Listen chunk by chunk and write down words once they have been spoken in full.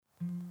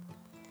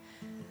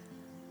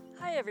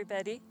Hi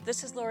everybody,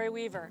 this is Lori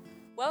Weaver.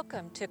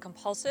 Welcome to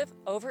Compulsive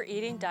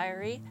Overeating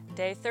Diary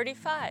Day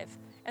 35,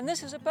 and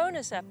this is a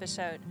bonus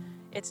episode.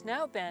 It's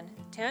now been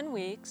 10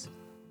 weeks,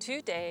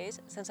 2 days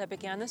since I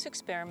began this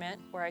experiment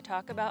where I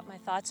talk about my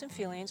thoughts and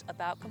feelings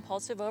about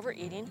compulsive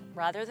overeating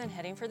rather than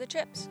heading for the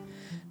chips.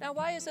 Now,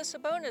 why is this a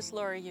bonus,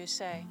 Lori, you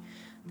say?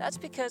 That's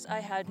because I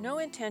had no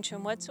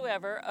intention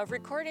whatsoever of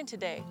recording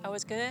today. I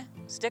was gonna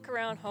stick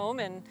around home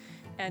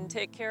and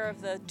take care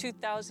of the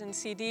 2,000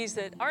 CDs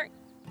that aren't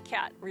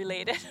cat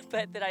related,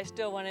 but that I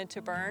still wanted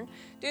to burn,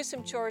 do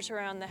some chores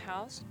around the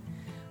house.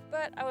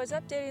 But I was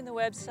updating the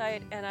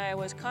website and I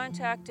was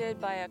contacted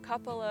by a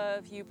couple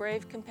of you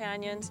brave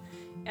companions,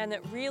 and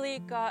it really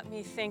got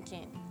me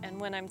thinking.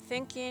 And when I'm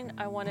thinking,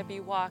 I want to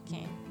be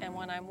walking. And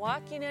when I'm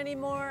walking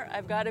anymore,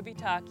 I've got to be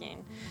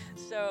talking.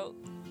 So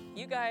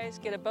you guys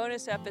get a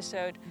bonus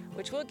episode,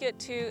 which we'll get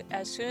to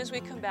as soon as we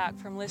come back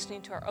from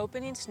listening to our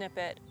opening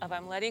snippet of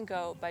I'm Letting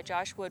Go by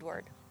Josh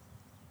Woodward.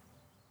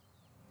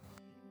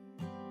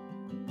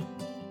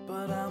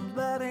 But I'm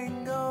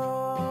letting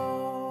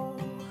go,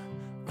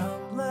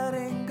 I'm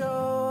letting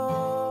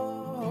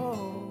go.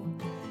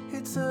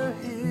 It's a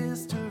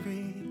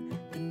history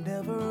that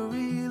never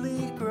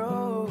really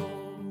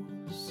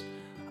grows.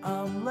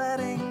 I'm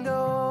letting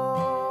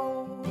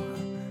go,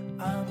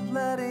 I'm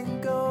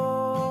letting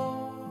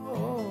go.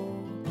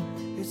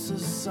 It's a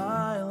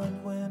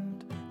silent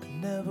wind that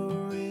never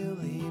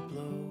really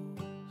blows.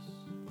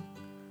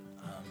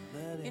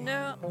 You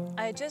know,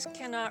 I just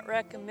cannot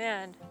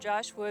recommend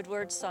Josh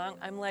Woodward's song,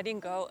 I'm Letting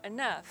Go,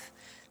 enough.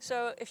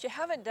 So if you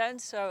haven't done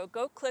so,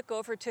 go click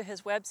over to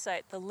his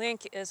website. The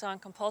link is on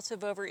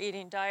Compulsive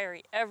Overeating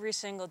Diary every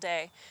single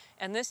day,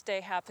 and this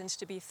day happens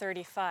to be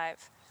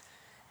 35.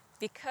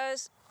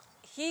 Because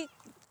he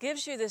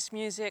gives you this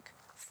music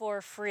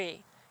for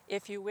free.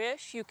 If you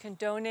wish, you can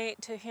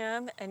donate to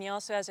him, and he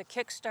also has a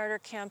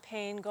Kickstarter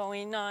campaign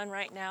going on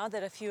right now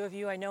that a few of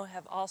you I know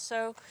have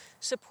also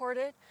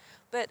supported.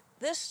 But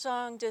this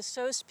song just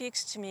so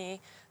speaks to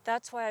me.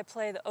 That's why I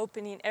play the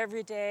opening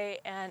every day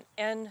and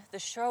end the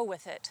show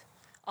with it,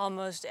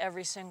 almost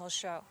every single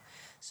show.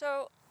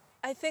 So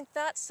I think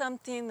that's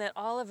something that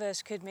all of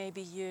us could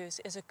maybe use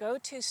is a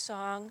go-to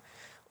song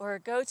or a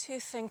go-to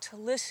thing to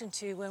listen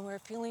to when we're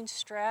feeling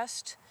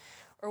stressed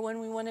or when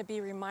we want to be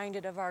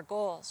reminded of our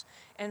goals.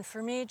 And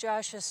for me,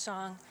 Josh's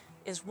song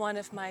is one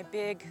of my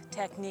big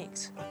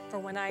techniques for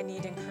when I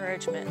need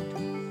encouragement.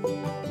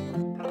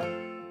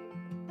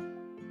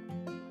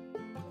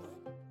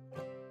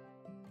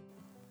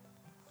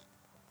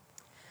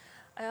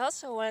 I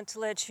also want to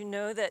let you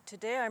know that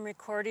today I'm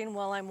recording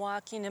while I'm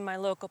walking in my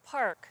local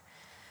park.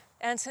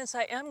 And since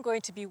I am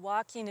going to be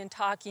walking and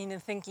talking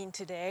and thinking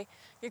today,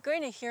 you're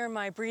going to hear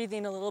my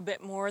breathing a little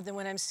bit more than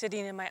when I'm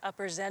sitting in my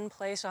upper Zen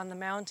place on the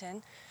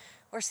mountain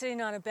or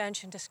sitting on a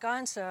bench in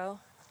Descanso.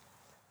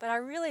 But I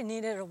really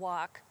needed a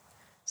walk.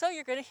 So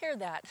you're going to hear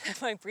that.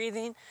 My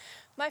breathing,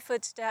 my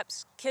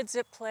footsteps, kids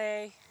at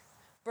play,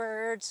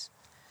 birds,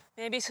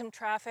 maybe some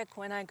traffic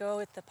when I go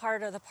at the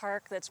part of the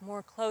park that's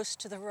more close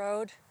to the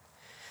road.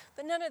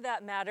 But none of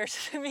that matters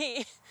to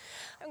me.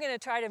 I'm going to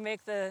try to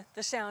make the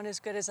sound as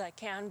good as I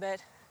can,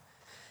 but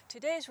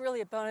today's really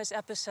a bonus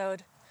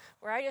episode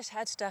where I just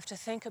had stuff to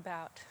think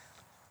about.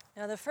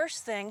 Now, the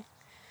first thing,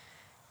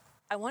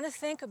 I want to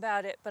think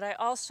about it, but I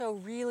also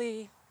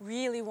really,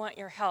 really want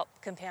your help,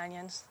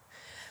 companions,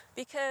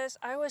 because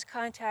I was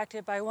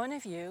contacted by one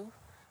of you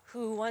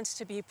who wants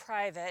to be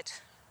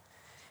private,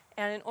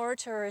 and in order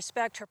to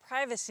respect her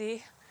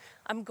privacy,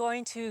 I'm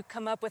going to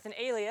come up with an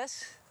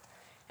alias.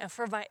 And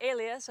for my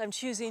alias, I'm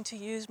choosing to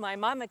use my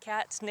mama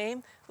cat's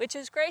name, which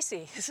is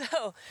Gracie.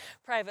 So,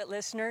 private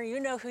listener, you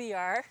know who you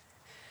are.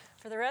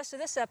 For the rest of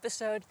this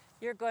episode,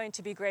 you're going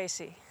to be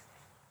Gracie.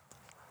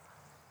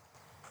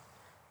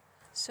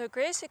 So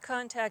Gracie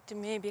contacted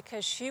me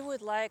because she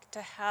would like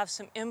to have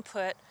some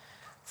input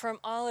from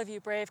all of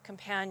you brave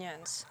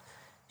companions.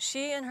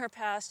 She in her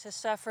past has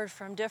suffered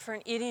from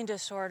different eating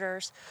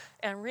disorders,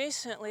 and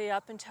recently,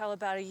 up until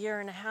about a year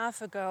and a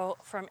half ago,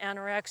 from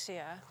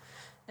anorexia.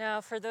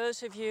 Now, for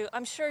those of you,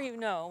 I'm sure you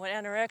know what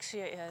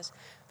anorexia is,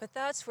 but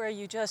that's where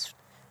you just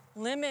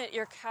limit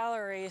your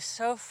calories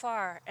so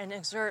far and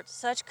exert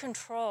such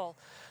control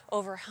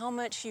over how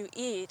much you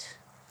eat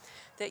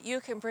that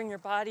you can bring your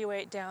body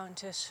weight down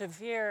to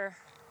severe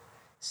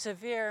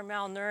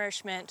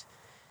malnourishment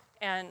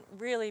and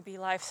really be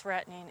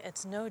life-threatening.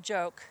 It's no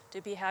joke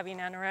to be having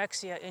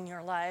anorexia in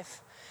your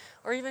life,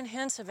 or even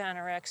hints of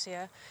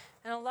anorexia.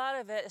 And a lot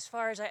of it, as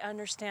far as I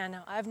understand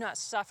now, I've not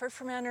suffered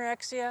from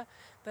anorexia,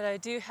 but I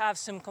do have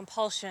some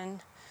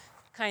compulsion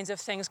kinds of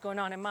things going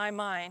on in my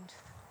mind.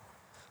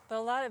 But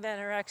a lot of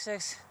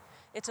anorexics,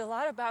 it's a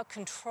lot about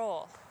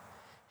control,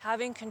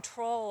 having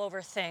control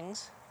over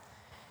things.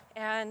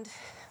 And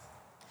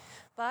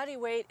body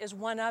weight is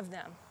one of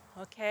them,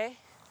 okay?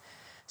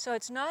 So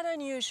it's not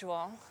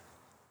unusual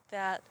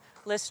that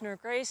listener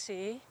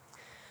Gracie,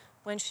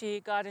 when she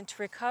got into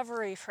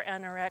recovery for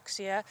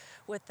anorexia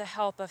with the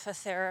help of a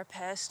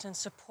therapist and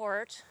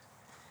support,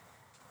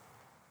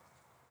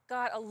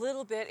 got a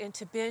little bit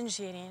into binge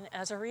eating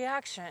as a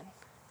reaction.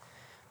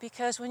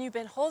 Because when you've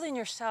been holding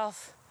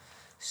yourself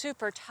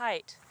super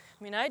tight,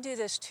 I mean, I do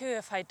this too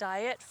if I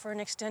diet for an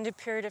extended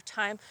period of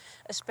time,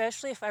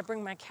 especially if I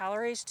bring my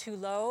calories too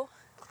low,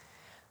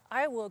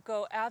 I will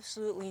go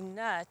absolutely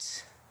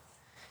nuts.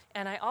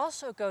 And I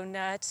also go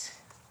nuts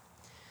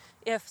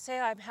if, say,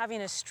 I'm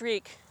having a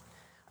streak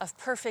of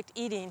perfect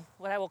eating,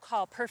 what I will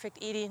call perfect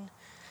eating,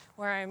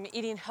 where I'm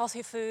eating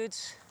healthy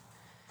foods,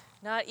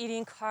 not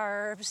eating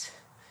carbs,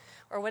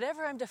 or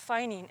whatever I'm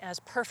defining as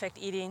perfect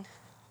eating,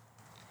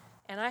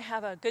 and I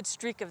have a good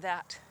streak of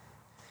that.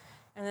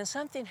 And then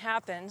something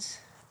happens,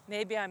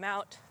 maybe I'm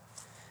out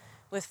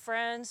with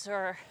friends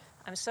or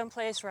I'm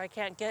someplace where I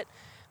can't get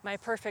my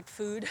perfect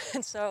food,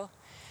 and so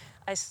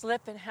I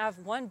slip and have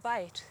one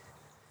bite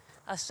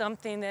of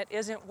something that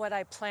isn't what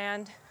I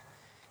planned,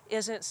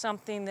 isn't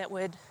something that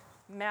would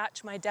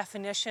match my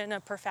definition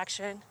of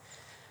perfection.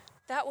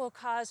 That will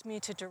cause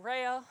me to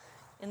derail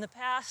in the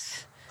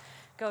past,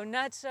 go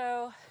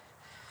nutso,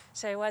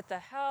 say what the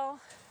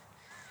hell,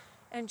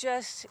 and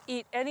just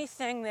eat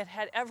anything that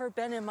had ever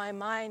been in my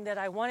mind that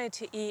I wanted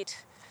to eat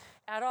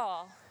at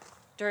all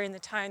during the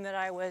time that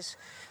I was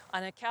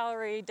on a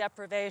calorie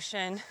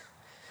deprivation,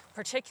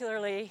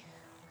 particularly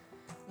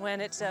when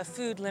it's a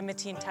food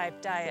limiting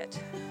type diet.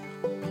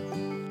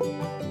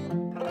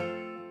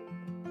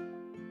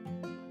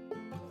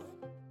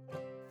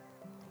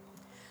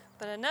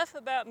 But enough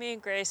about me,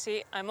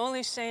 Gracie. I'm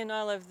only saying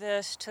all of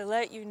this to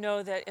let you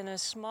know that in a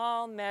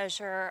small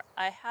measure,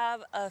 I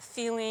have a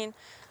feeling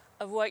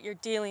of what you're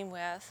dealing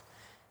with.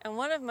 And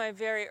one of my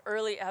very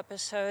early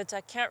episodes,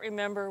 I can't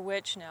remember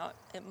which now,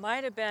 it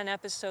might have been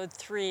episode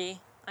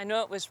 3. I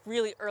know it was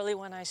really early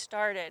when I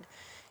started,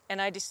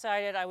 and I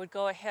decided I would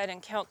go ahead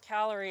and count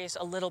calories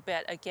a little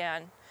bit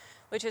again,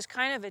 which is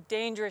kind of a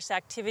dangerous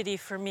activity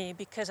for me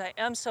because I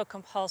am so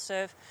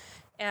compulsive,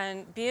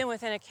 and being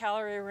within a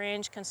calorie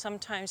range can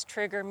sometimes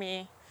trigger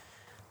me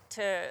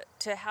to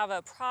have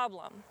a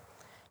problem.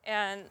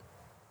 And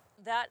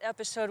that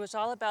episode was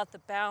all about the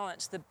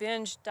balance, the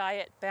binge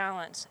diet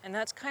balance. And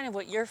that's kind of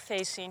what you're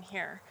facing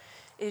here,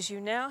 is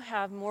you now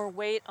have more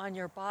weight on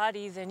your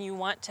body than you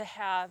want to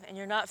have, and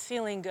you're not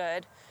feeling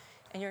good,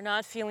 and you're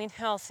not feeling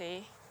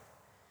healthy.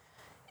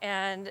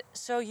 And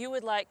so you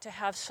would like to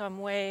have some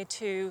way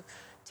to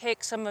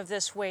take some of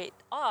this weight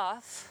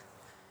off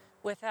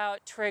without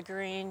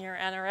triggering your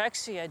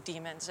anorexia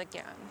demons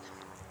again.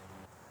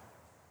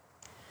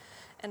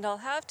 And I'll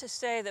have to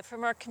say that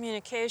from our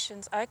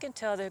communications, I can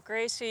tell that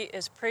Gracie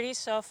is pretty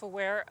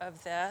self-aware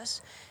of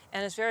this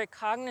and is very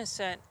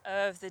cognizant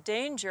of the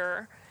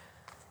danger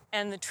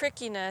and the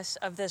trickiness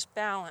of this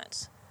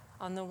balance.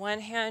 On the one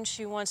hand,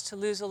 she wants to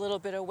lose a little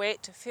bit of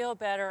weight to feel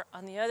better.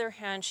 On the other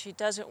hand, she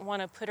doesn't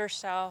want to put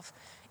herself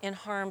in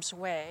harm's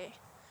way.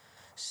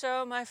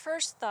 So my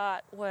first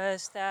thought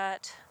was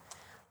that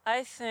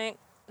I think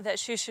that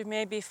she should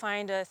maybe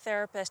find a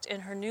therapist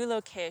in her new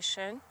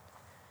location,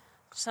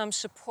 some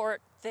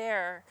support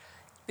there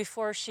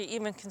before she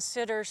even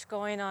considers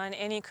going on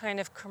any kind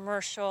of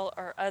commercial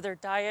or other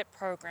diet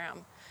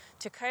program,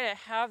 to kind of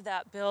have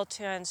that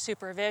built-in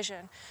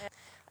supervision.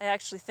 I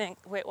actually think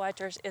Weight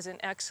Watchers is an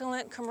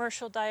excellent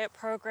commercial diet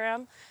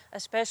program,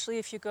 especially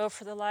if you go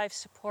for the live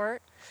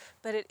support,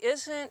 but it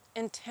isn't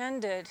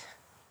intended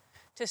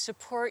to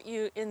support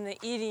you in the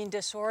eating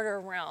disorder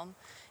realm.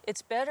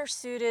 It's better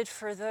suited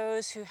for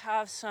those who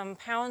have some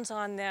pounds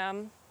on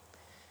them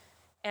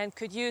and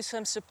could use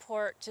some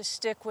support to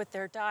stick with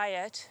their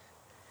diet.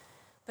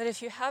 But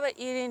if you have an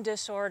eating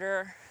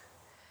disorder,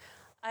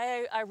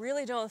 I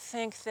really don't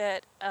think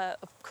that a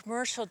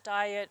commercial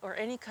diet or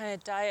any kind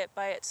of diet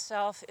by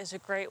itself is a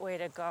great way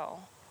to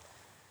go.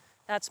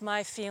 That's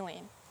my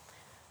feeling.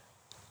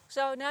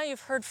 So now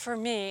you've heard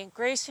from me.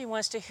 Gracie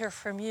wants to hear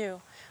from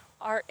you.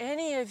 Are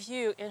any of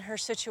you in her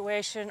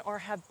situation or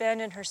have been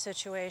in her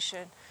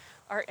situation?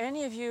 Are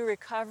any of you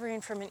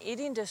recovering from an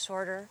eating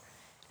disorder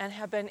and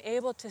have been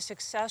able to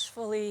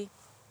successfully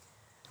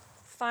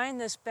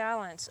find this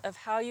balance of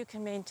how you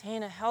can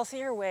maintain a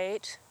healthier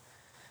weight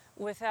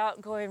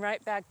without going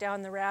right back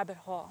down the rabbit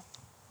hole?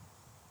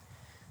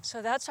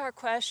 So that's our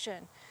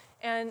question.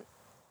 And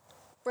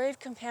brave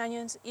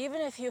companions,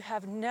 even if you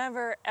have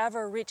never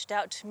ever reached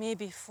out to me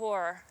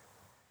before,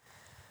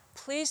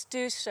 please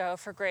do so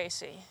for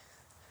Gracie.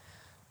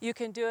 You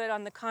can do it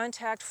on the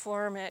contact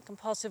form at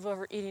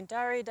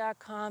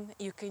compulsiveovereatingdiary.com.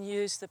 You can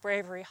use the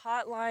Bravery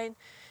hotline,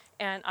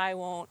 and I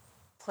won't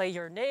play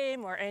your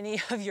name or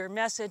any of your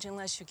message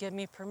unless you give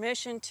me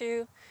permission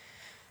to.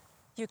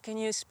 You can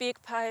use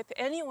SpeakPipe,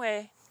 any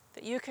way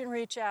that you can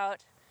reach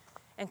out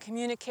and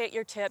communicate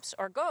your tips,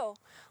 or go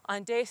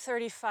on day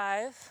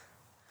 35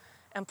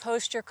 and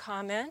post your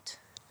comment.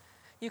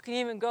 You can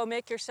even go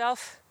make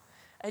yourself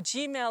a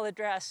Gmail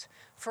address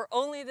for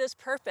only this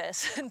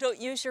purpose. Don't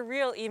use your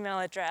real email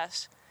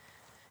address.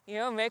 You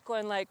know, make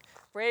one like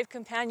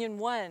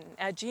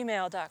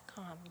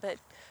bravecompanion1@gmail.com. But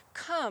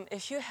come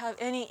if you have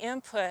any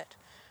input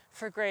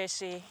for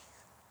Gracie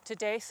to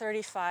day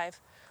 35,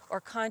 or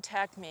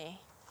contact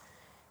me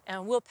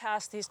and we'll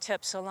pass these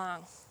tips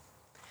along.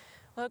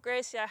 Well,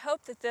 Gracie, I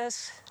hope that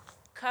this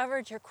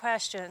covered your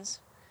questions.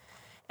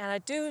 And I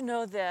do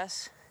know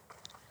this,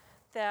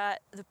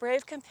 that the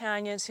brave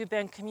companions who've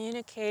been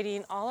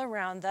communicating all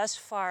around thus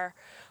far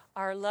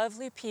are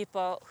lovely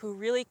people who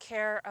really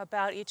care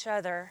about each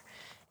other.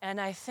 And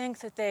I think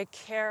that they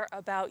care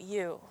about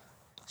you.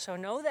 So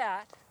know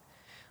that.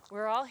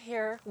 We're all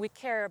here. We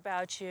care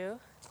about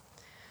you.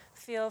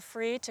 Feel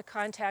free to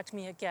contact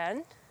me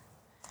again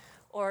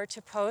or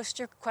to post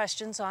your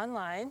questions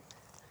online,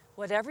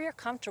 whatever you're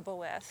comfortable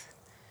with.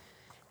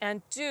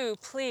 And do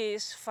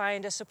please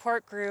find a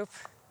support group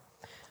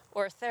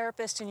or a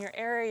therapist in your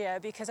area,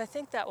 because I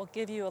think that will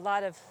give you a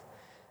lot of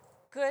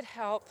good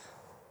help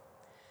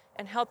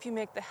and help you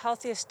make the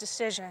healthiest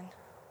decision.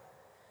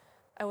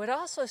 I would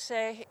also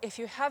say, if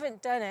you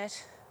haven't done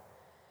it,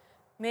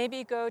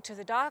 maybe go to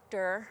the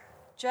doctor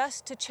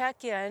just to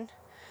check in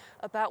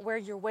about where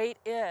your weight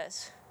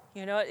is.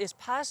 You know, it is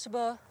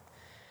possible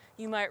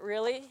you might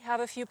really have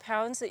a few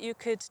pounds that you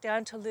could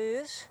stand to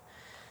lose,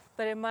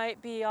 but it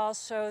might be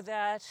also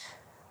that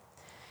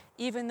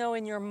even though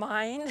in your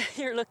mind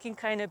you're looking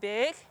kind of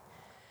big,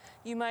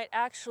 you might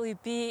actually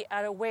be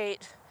at a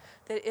weight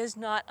that is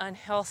not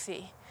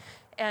unhealthy.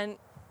 And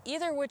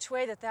either which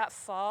way that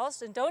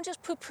falls, and don't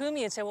just poo-poo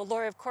me and say, well,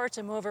 Lori, of course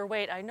I'm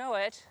overweight, I know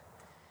it.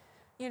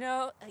 You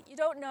know, you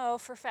don't know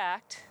for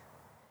fact.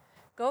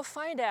 Go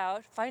find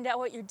out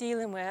what you're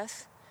dealing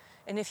with.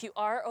 And if you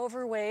are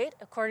overweight,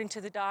 according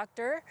to the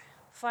doctor,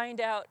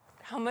 find out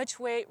how much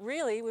weight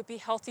really would be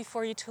healthy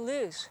for you to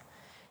lose.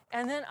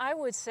 And then I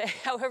would say,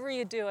 however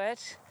you do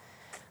it,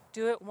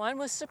 one,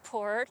 with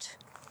support,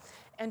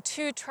 and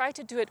two, try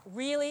to do it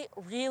really,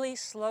 really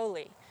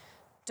slowly.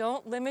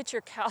 Don't limit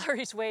your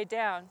calories way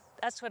down.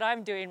 That's what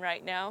I'm doing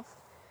right now.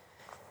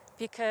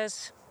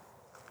 Because,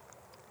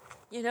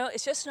 you know,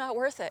 it's just not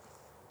worth it.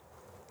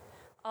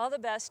 All the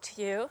best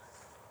to you.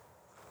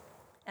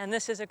 And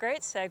this is a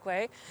great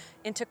segue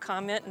into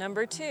comment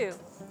number 2.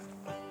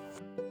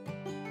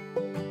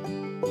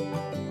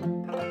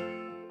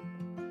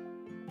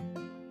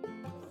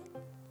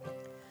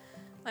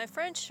 My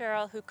friend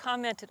Cheryl, who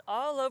commented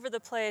all over the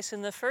place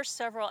in the first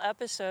several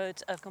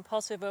episodes of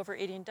Compulsive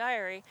Overeating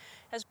Diary,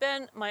 has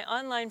been my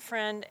online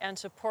friend and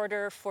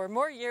supporter for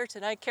more years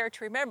than I care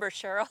to remember,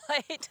 Cheryl.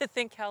 I hate to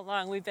think how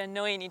long we've been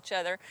knowing each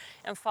other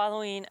and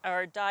following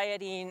our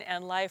dieting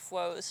and life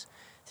woes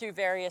through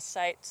various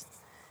sites.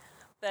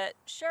 But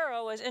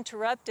Cheryl was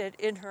interrupted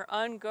in her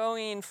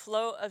ongoing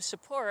flow of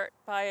support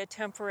by a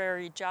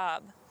temporary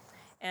job.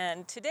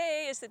 And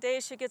today is the day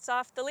she gets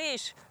off the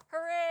leash.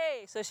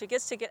 Hooray! So she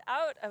gets to get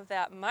out of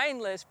that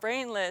mindless,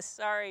 brainless,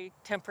 sorry,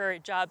 temporary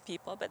job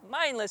people, but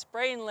mindless,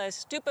 brainless,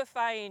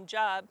 stupefying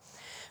job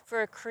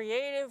for a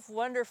creative,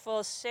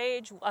 wonderful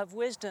sage of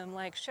wisdom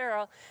like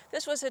Cheryl.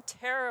 This was a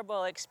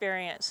terrible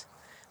experience.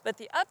 But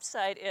the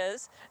upside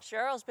is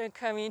Cheryl's been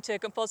coming to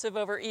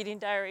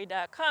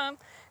compulsiveovereatingdiary.com,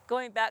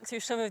 going back through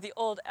some of the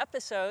old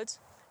episodes.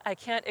 I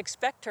can't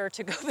expect her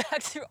to go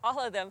back through all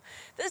of them.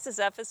 This is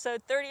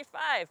episode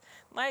 35.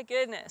 My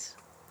goodness.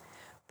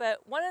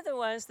 But one of the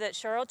ones that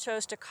Cheryl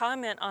chose to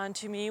comment on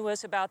to me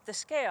was about the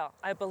scale.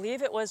 I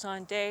believe it was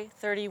on day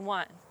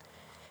 31.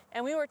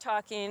 And we were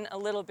talking a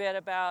little bit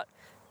about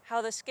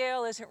how the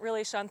scale isn't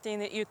really something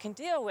that you can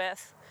deal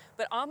with.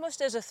 But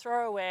almost as a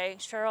throwaway,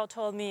 Cheryl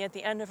told me at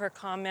the end of her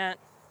comment,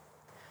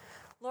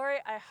 Lori,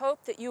 I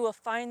hope that you will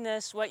find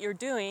this, what you're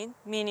doing,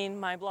 meaning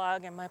my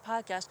blog and my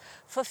podcast,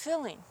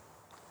 fulfilling.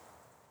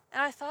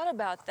 And I thought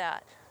about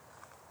that.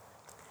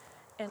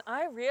 And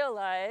I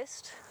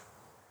realized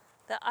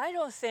that I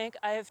don't think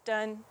I have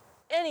done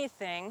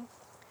anything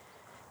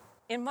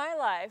in my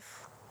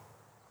life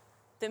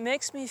that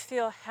makes me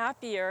feel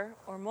happier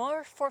or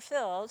more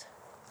fulfilled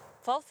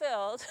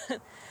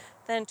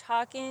than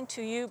talking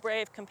to you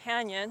brave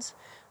companions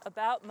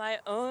about my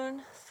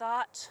own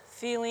thoughts,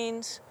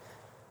 feelings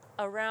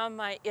around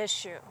my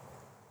issue.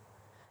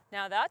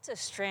 Now that's a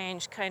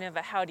strange kind of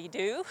a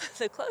howdy-do.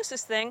 The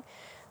closest thing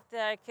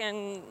that I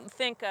can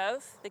think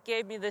of that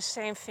gave me the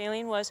same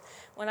feeling was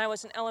when I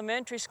was an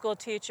elementary school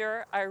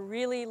teacher. I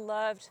really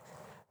loved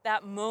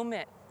that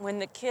moment when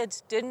the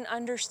kids didn't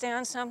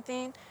understand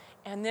something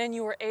and then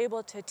you were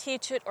able to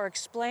teach it or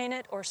explain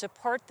it or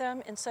support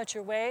them in such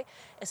a way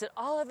as that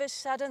all of a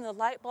sudden the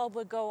light bulb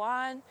would go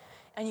on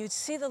and you'd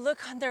see the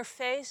look on their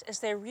face as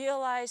they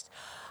realized,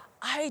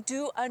 I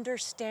do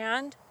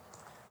understand.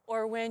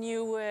 Or when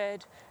you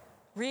would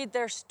read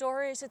their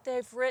stories that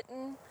they've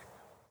written,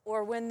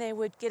 or when they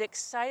would get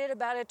excited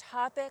about a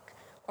topic,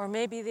 or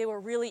maybe they were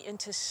really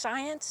into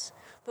science.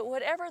 But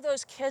whatever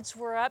those kids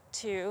were up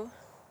to,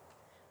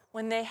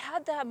 when they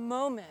had that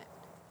moment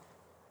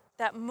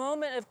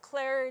of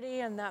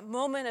clarity and that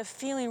moment of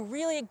feeling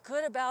really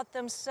good about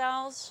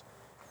themselves,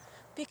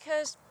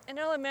 because in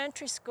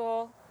elementary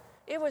school,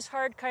 it was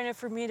hard kind of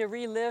for me to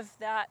relive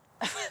that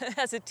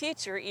as a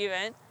teacher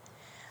even,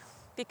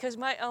 because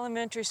my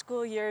elementary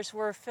school years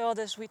were filled,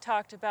 as we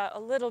talked about a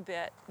little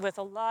bit, with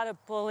a lot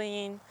of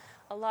bullying,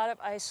 a lot of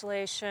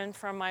isolation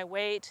from my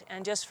weight,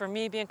 and just for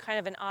me being kind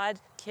of an odd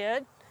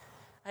kid.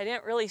 I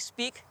didn't really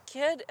speak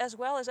kid as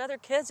well as other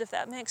kids, if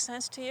that makes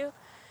sense to you.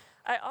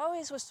 I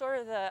always was sort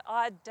of the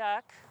odd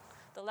duck,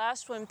 the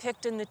last one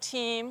picked in the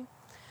team,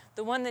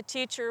 the one the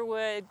teacher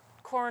would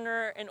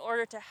corner in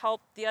order to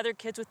help the other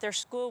kids with their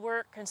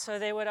schoolwork, and so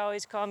they would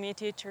always call me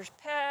teacher's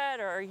pet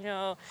or,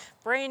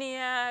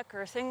 brainiac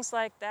or things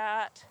like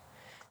that.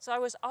 So I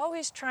was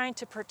always trying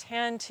to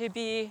pretend to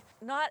be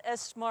not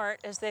as smart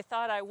as they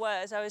thought I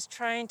was. I was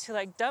trying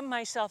to dumb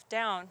myself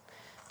down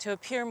to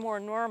appear more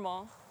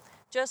normal,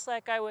 just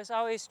like I was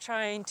always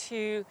trying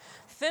to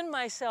thin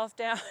myself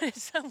down in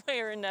some way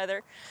or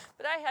another.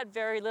 But I had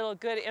very little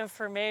good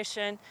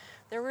information.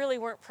 There really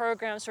weren't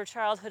programs for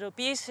childhood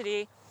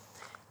obesity.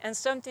 And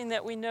something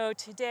that we know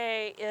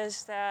today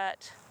is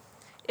that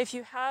if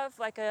you have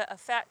a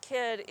fat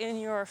kid in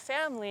your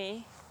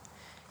family,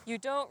 you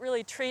don't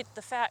really treat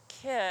the fat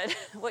kid.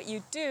 What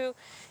you do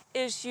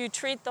is you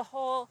treat the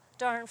whole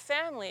darn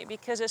family,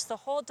 because it's the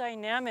whole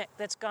dynamic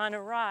that's gone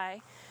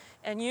awry.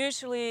 And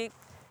usually,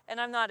 and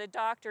I'm not a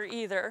doctor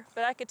either,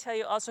 but I could tell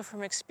you also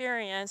from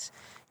experience,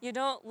 you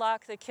don't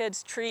lock the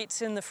kids'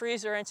 treats in the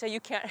freezer and say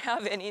you can't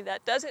have any.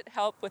 That doesn't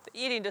help with the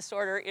eating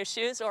disorder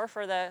issues or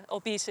for the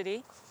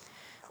obesity.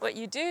 What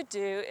you do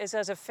is,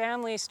 as a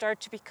family,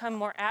 start to become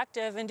more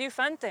active and do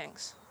fun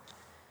things.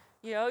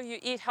 You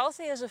eat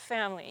healthy as a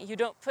family. You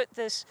don't put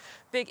this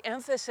big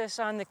emphasis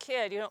on the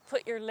kid. You don't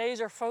put your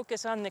laser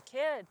focus on the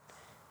kid.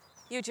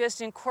 You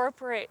just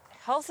incorporate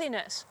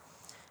healthiness.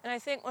 And I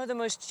think one of the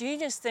most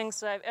genius things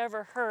that I've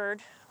ever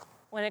heard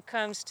when it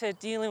comes to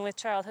dealing with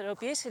childhood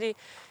obesity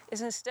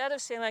is, instead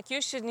of saying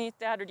you shouldn't eat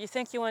that, or do you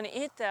think you want to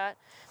eat that,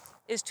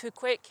 is to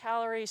equate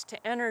calories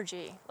to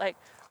energy.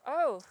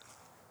 Oh,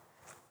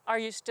 are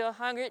you still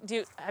hungry?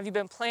 Have you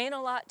been playing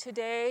a lot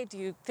today? Do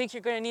you think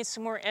you're going to need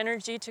some more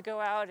energy to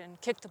go out and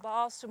kick the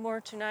ball some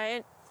more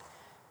tonight?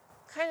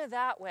 Kind of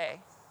that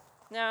way.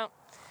 Now,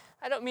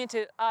 I don't mean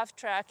to off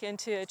track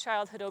into a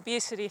childhood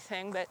obesity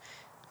thing, but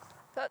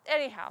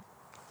anyhow,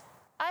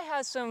 I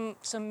had some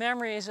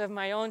memories of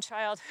my own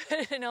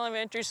childhood in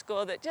elementary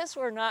school that just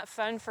were not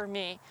fun for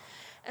me.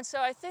 And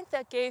so I think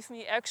that gave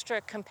me extra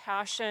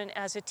compassion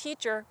as a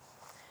teacher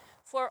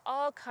for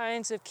all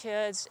kinds of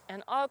kids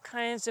and all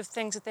kinds of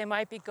things that they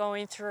might be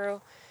going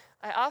through.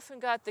 I often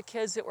got the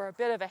kids that were a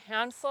bit of a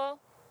handful,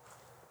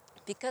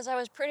 because I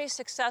was pretty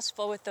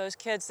successful with those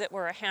kids that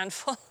were a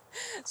handful.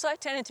 So I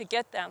tended to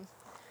get them.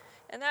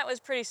 And that was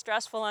pretty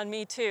stressful on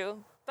me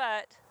too,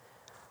 but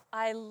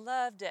I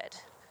loved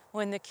it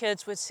when the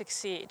kids would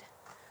succeed.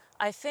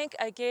 I think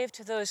I gave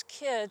to those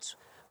kids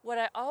what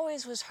I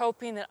always was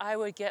hoping that I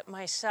would get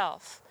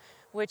myself,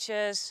 which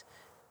is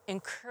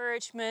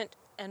encouragement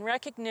and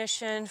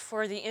recognition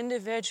for the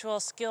individual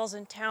skills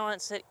and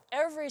talents that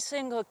every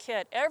single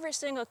kid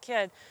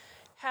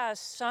has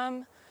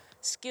some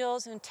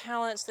skills and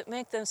talents that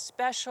make them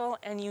special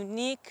and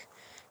unique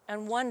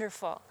and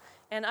wonderful.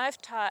 And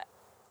I've taught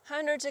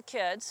hundreds of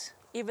kids,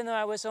 even though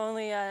I was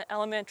only an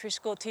elementary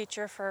school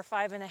teacher for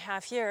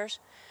 5.5 years.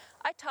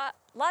 I taught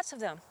lots of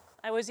them.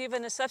 I was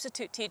even a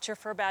substitute teacher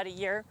for about a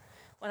year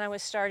when I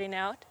was starting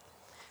out.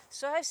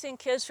 So I've seen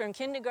kids from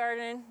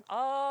kindergarten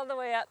all the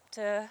way up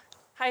to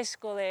high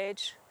school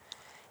age,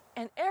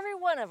 and every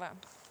one of them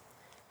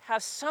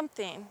have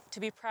something to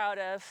be proud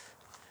of,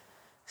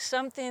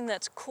 something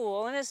that's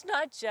cool. And it's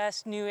not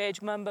just new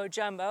age mumbo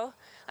jumbo.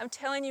 I'm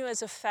telling you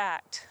as a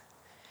fact,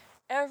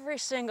 every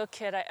single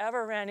kid I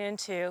ever ran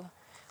into,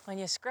 when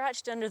you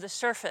scratched under the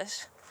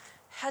surface,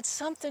 had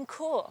something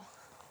cool.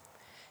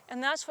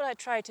 And that's what I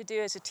tried to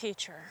do as a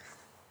teacher.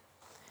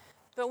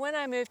 But when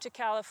I moved to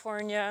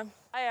California,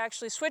 I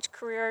actually switched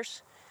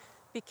careers,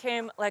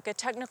 became a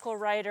technical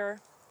writer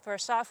for a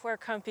software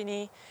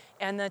company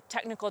and the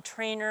technical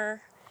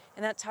trainer.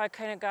 And that's how I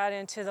kind of got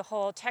into the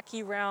whole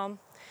techie realm,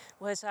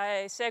 was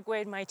I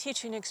segued my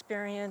teaching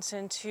experience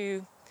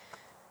into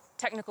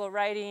technical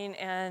writing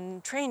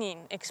and training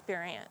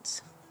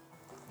experience.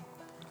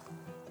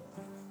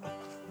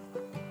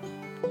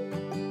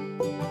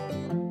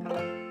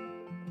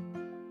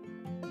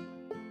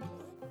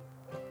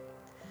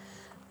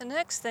 The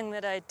next thing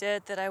that I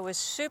did that I was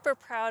super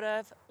proud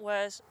of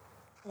was,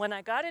 when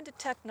I got into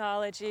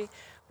technology,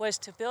 was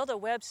to build a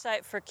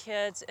website for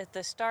kids at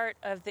the start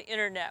of the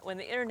internet, when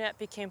the internet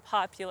became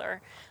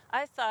popular.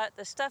 I thought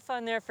the stuff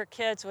on there for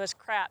kids was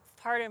crap,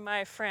 pardon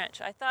my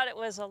French. I thought it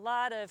was a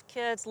lot of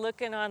kids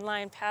looking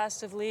online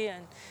passively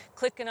and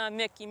clicking on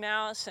Mickey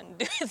Mouse and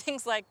doing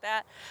things like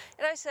that.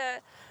 And I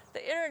said,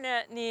 the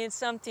internet needs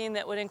something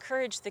that would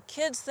encourage the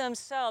kids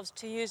themselves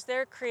to use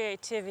their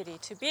creativity,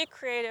 to be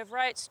creative,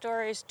 write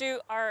stories,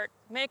 do art,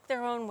 make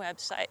their own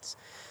websites.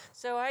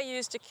 So I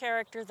used a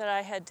character that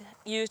I had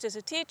used as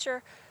a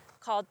teacher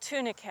called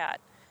Tuna Cat,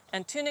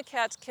 and Tuna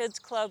Cat's Kids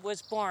Club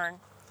was born.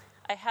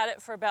 I had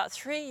it for about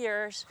 3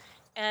 years,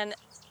 and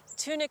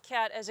Tuna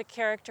Cat as a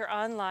character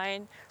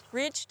online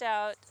reached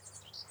out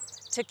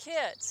to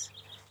kids,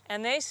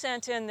 and they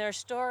sent in their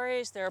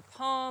stories, their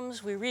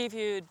poems. We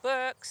reviewed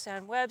books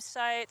and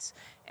websites,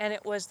 and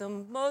it was the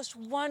most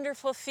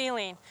wonderful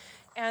feeling.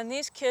 And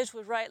these kids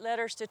would write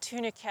letters to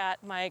Tuna Cat,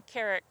 my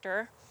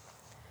character,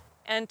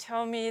 and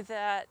tell me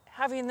that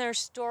having their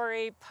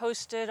story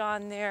posted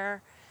on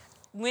there,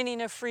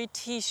 winning a free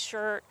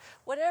t-shirt,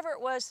 whatever it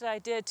was that I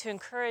did to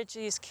encourage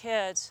these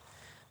kids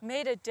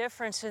made a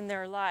difference in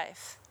their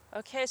life.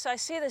 Okay, so I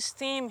see this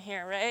theme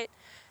here, right?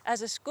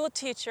 As a school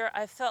teacher,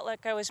 I felt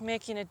like I was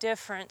making a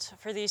difference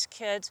for these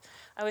kids.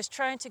 I was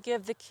trying to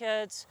give the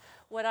kids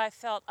what I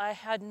felt I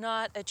had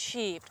not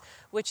achieved,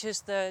 which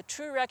is the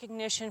true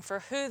recognition for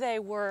who they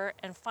were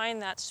and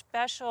find that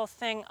special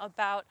thing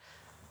about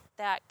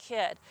that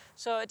kid.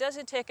 So it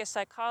doesn't take a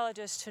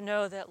psychologist to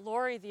know that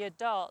Lori, the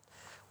adult,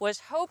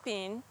 was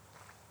hoping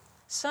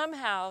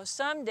somehow,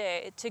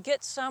 someday, to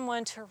get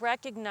someone to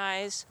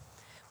recognize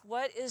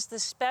what is the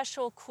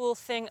special, cool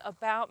thing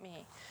about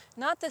me.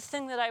 Not the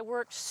thing that I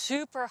worked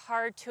super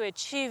hard to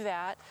achieve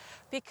at,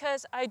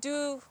 because I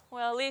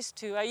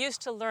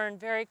used to learn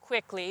very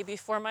quickly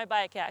before my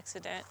bike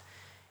accident.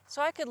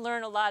 So I could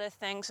learn a lot of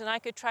things and I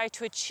could try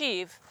to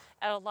achieve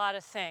at a lot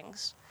of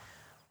things.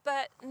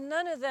 But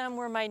none of them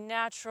were my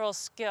natural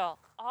skill.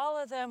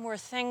 All of them were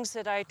things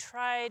that I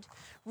tried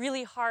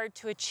really hard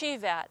to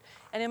achieve at.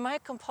 And in my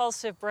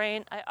compulsive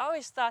brain, I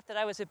always thought that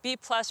I was a B+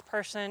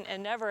 person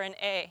and never an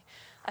A.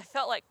 I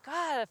felt like,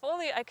 God, if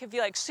only I could be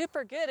like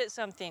super good at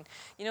something.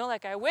 You know,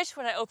 like I wish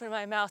when I opened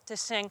my mouth to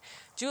sing,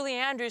 Julie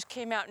Andrews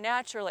came out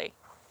naturally.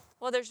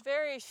 Well, there's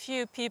very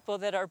few people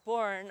that are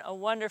born a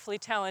wonderfully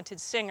talented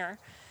singer.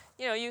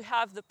 You know, you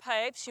have the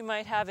pipes, you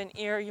might have an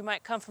ear, you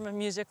might come from a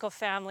musical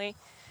family,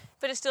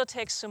 but it still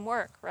takes some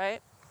work,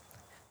 right?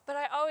 But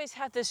I always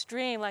had this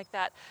dream like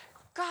that,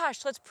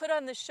 gosh, let's put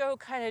on the show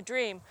kind of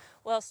dream.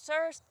 Well,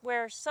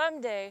 where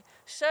someday,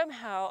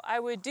 somehow, I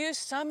would do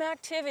some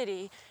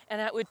activity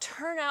and it would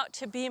turn out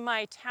to be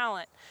my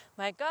talent,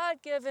 my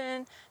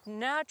God-given,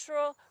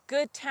 natural,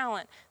 good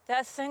talent,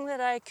 that thing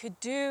that I could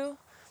do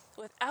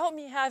without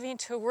me having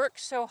to work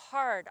so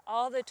hard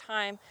all the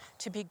time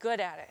to be good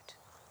at it.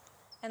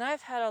 And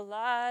I've had a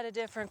lot of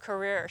different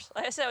careers.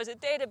 Like I said, I was a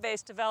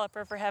database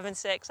developer, for heaven's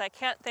sakes. I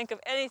can't think of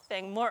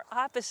anything more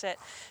opposite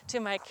to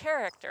my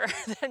character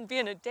than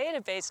being a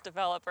database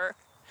developer.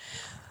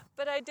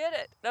 But I did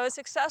it. I was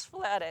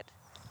successful at it.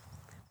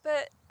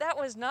 But that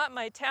was not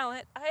my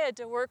talent. I had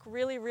to work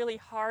really, really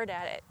hard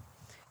at it.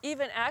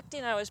 Even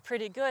acting I was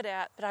pretty good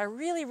at, but I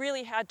really,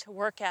 really had to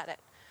work at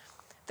it.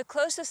 The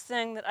closest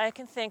thing that I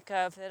can think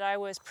of that I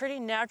was pretty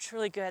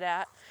naturally good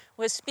at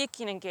was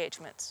speaking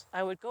engagements.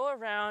 I would go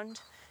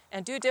around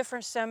and do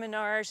different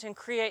seminars and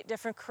create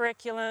different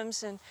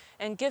curriculums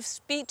and give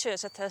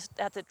speeches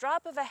at the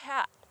drop of a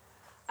hat.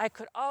 I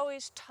could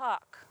always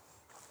talk.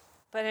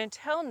 But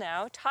until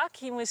now,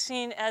 talking was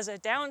seen as a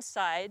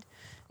downside,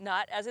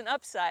 not as an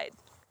upside,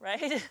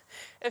 right?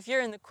 If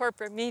you're in the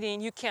corporate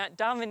meeting, you can't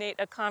dominate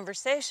a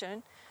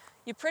conversation.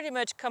 You pretty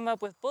much come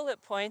up with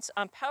bullet points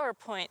on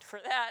PowerPoint for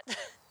that.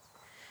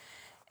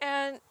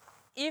 And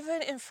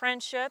even in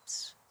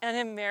friendships and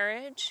in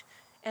marriage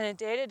and in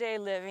day-to-day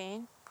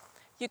living,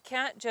 you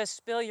can't just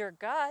spill your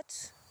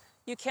guts.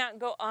 You can't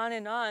go on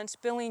and on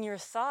spilling your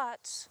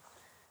thoughts.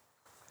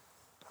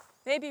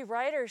 Maybe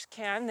writers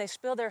can. They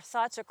spill their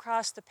thoughts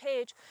across the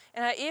page.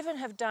 And I even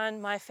have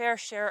done my fair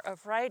share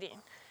of writing.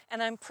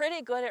 And I'm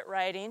pretty good at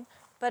writing,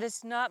 but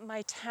it's not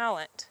my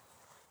talent.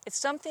 It's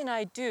something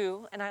I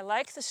do, and I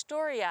like the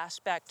story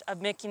aspect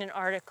of making an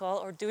article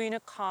or doing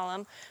a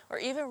column or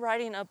even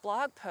writing a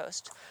blog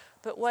post.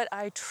 But what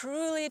I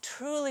truly,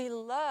 truly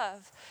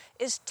love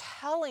is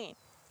telling,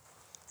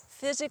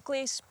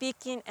 physically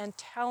speaking and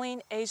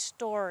telling a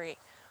story.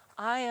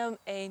 I am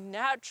a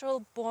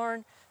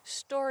natural-born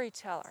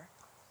storyteller.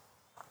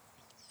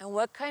 And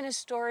what kind of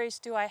stories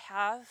do I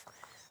have?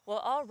 Well,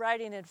 all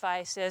writing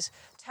advice is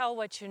tell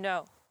what you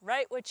know,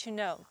 write what you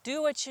know,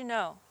 do what you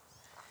know.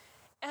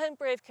 And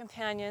brave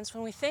companions,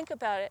 when we think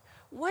about it,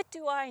 what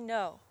do I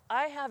know?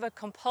 I have a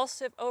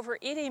compulsive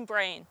overeating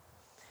brain.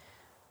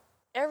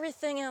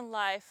 Everything in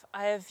life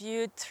I have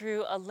viewed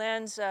through a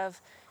lens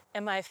of,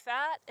 am I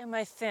fat? Am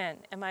I thin?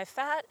 Am I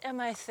fat? Am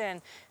I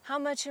thin? How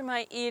much am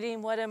I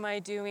eating? What am I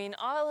doing?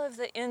 All of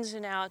the ins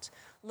and outs,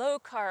 low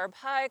carb,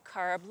 high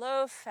carb,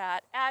 low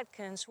fat,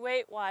 Atkins,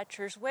 Weight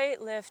Watchers,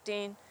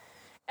 weightlifting,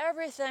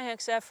 everything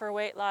except for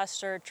weight loss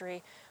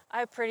surgery,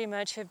 I pretty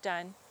much have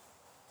done.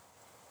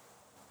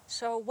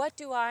 So what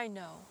do I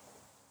know?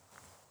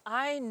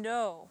 I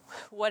know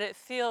what it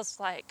feels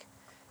like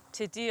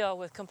to deal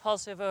with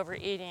compulsive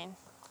overeating.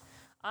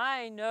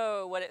 I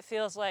know what it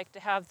feels like to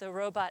have the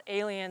robot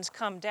aliens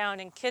come down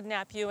and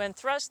kidnap you and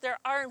thrust their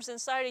arms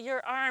inside of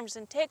your arms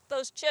and take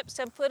those chips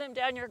and put them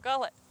down your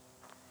gullet.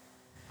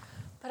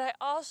 But I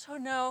also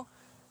know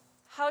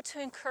how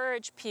to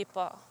encourage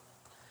people.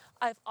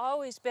 I've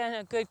always been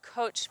a good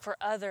coach for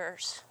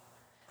others.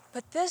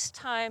 But this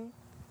time,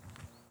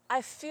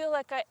 I feel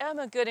like I am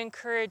a good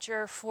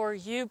encourager for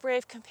you,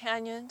 brave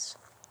companions.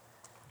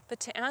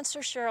 But to answer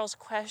Cheryl's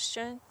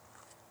question,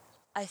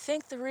 I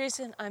think the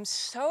reason I'm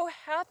so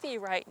happy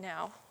right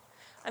now,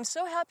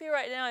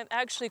 I'm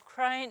actually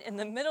crying in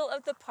the middle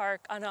of the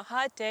park on a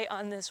hot day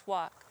on this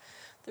walk.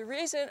 The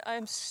reason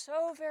I'm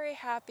so very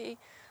happy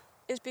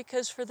is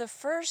because for the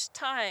first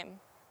time,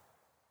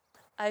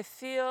 I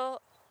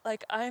feel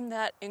like I'm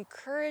that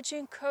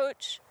encouraging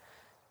coach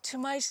to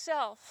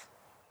myself.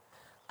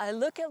 I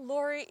look at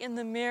Lori in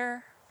the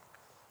mirror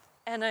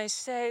and I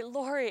say,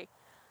 Lori,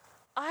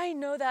 I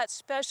know that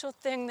special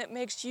thing that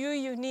makes you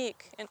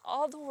unique in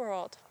all the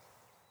world.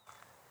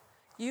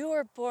 You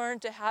were born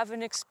to have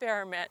an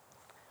experiment,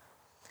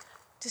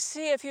 to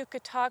see if you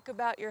could talk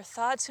about your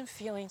thoughts and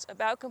feelings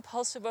about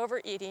compulsive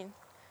overeating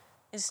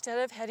instead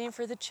of heading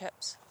for the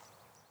chips.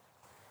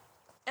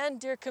 And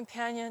dear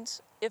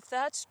companions, if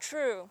that's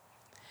true,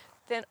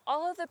 then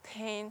all of the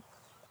pain,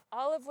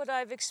 all of what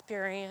I've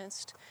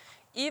experienced,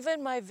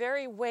 even my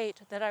very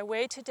weight that I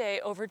weigh today,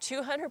 over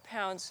 200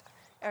 pounds,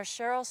 as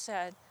Cheryl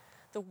said,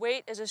 the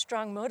weight is a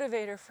strong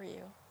motivator for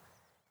you.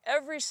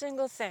 Every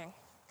single thing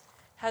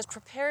has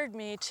prepared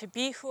me to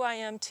be who I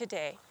am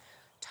today,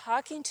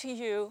 talking to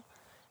you,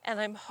 and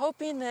I'm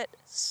hoping that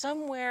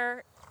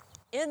somewhere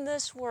in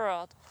this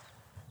world,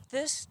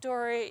 this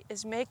story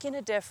is making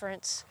a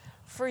difference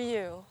for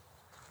you,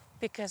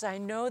 because I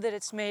know that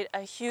it's made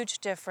a huge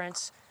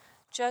difference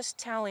just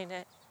telling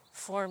it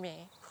for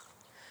me.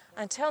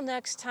 Until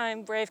next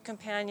time, brave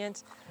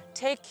companions,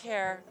 take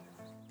care,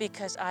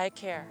 because I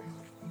care.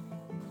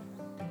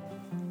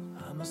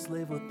 I'm a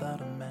slave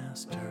without a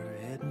master,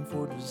 heading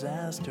for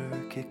disaster,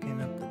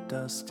 kicking up the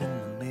dust in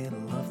the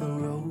middle of the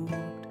road.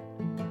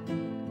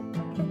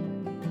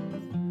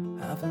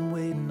 I've been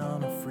waiting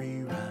on a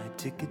free ride,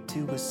 ticket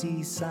to a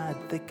seaside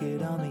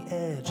thicket on the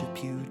edge of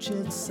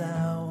Puget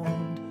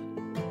Sound.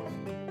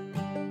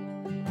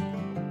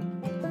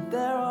 And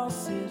there I'll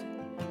sit,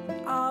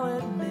 and I'll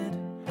admit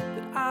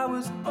that I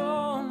was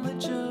only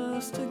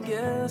just a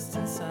guest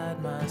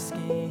inside my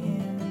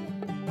skin.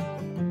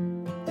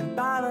 And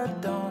by the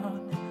dawn,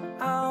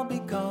 I'll be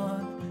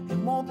gone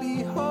and won't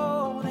be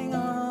holding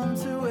on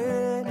to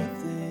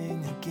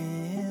anything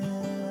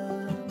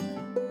again.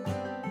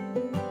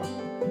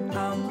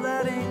 I'm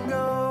letting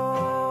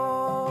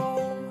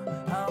go,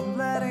 I'm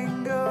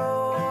letting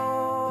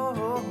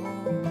go.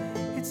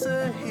 It's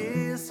a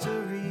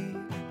history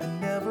that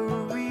never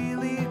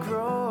really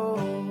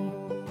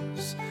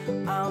grows.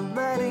 I'm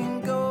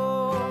letting go.